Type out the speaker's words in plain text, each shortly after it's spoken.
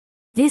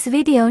This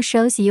video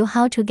shows you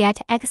how to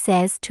get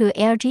access to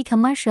LG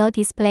commercial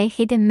display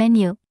hidden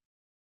menu.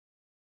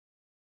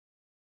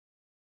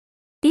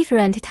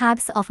 Different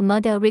types of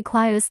model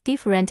requires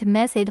different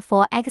method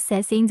for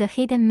accessing the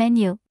hidden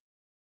menu.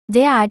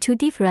 There are two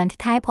different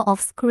types of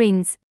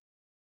screens.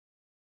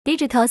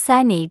 Digital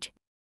signage.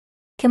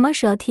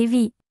 Commercial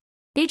TV.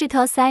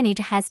 Digital signage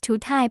has two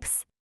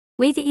types,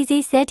 with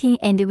easy setting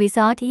and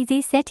without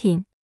easy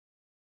setting.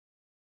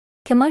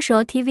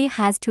 Commercial TV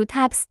has two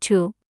types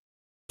too,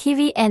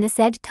 TV and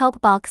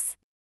set-top box.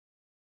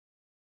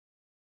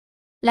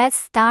 Let's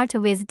start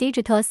with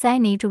digital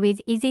signage with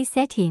easy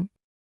setting.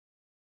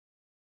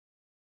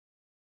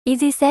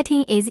 Easy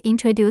setting is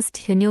introduced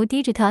to new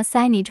digital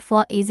signage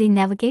for easy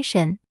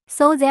navigation,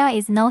 so there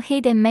is no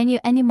hidden menu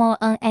anymore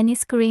on any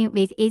screen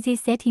with easy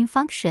setting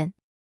function.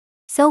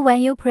 So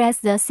when you press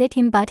the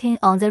setting button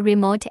on the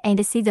remote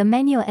and see the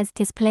menu as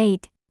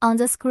displayed on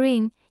the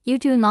screen, you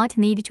do not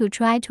need to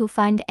try to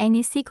find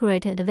any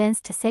secret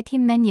advanced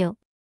setting menu.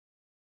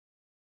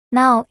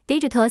 Now,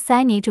 digital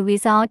signage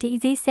without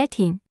easy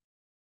setting.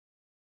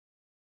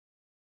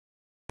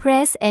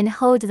 Press and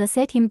hold the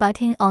setting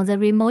button on the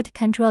remote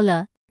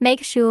controller.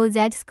 Make sure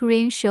that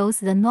screen shows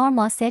the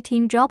normal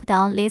setting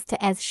drop-down list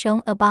as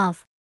shown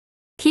above.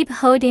 Keep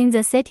holding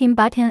the setting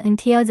button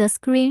until the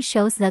screen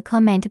shows the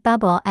comment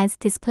bubble as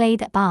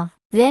displayed above.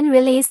 Then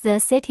release the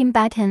setting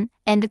button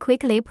and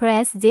quickly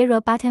press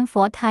 0 button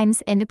 4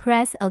 times and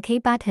press OK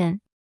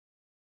button.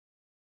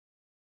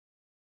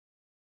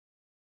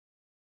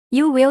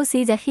 You will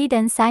see the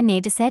hidden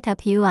signage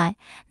setup UI,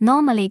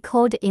 normally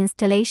called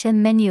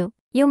installation menu.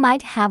 You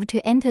might have to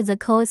enter the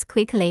codes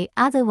quickly,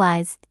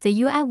 otherwise the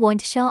UI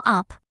won't show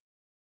up.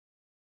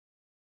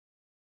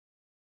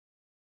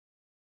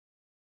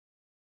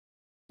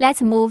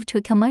 Let's move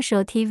to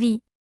commercial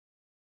TV.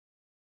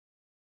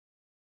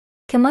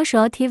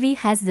 Commercial TV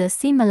has the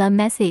similar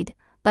method,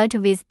 but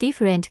with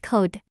different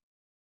code.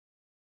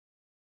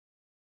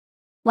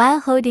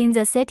 While holding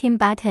the setting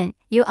button,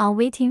 you are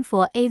waiting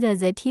for either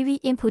the TV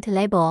input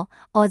label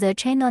or the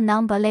channel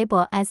number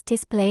label as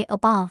displayed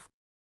above.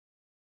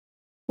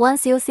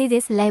 Once you see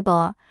this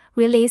label,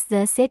 release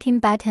the setting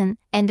button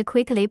and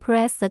quickly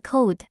press the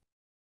code.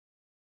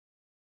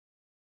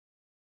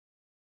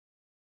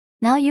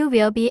 Now you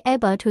will be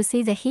able to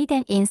see the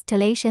hidden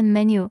installation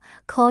menu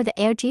called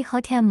LG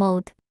Hotel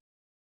Mode.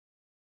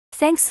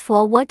 Thanks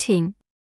for watching.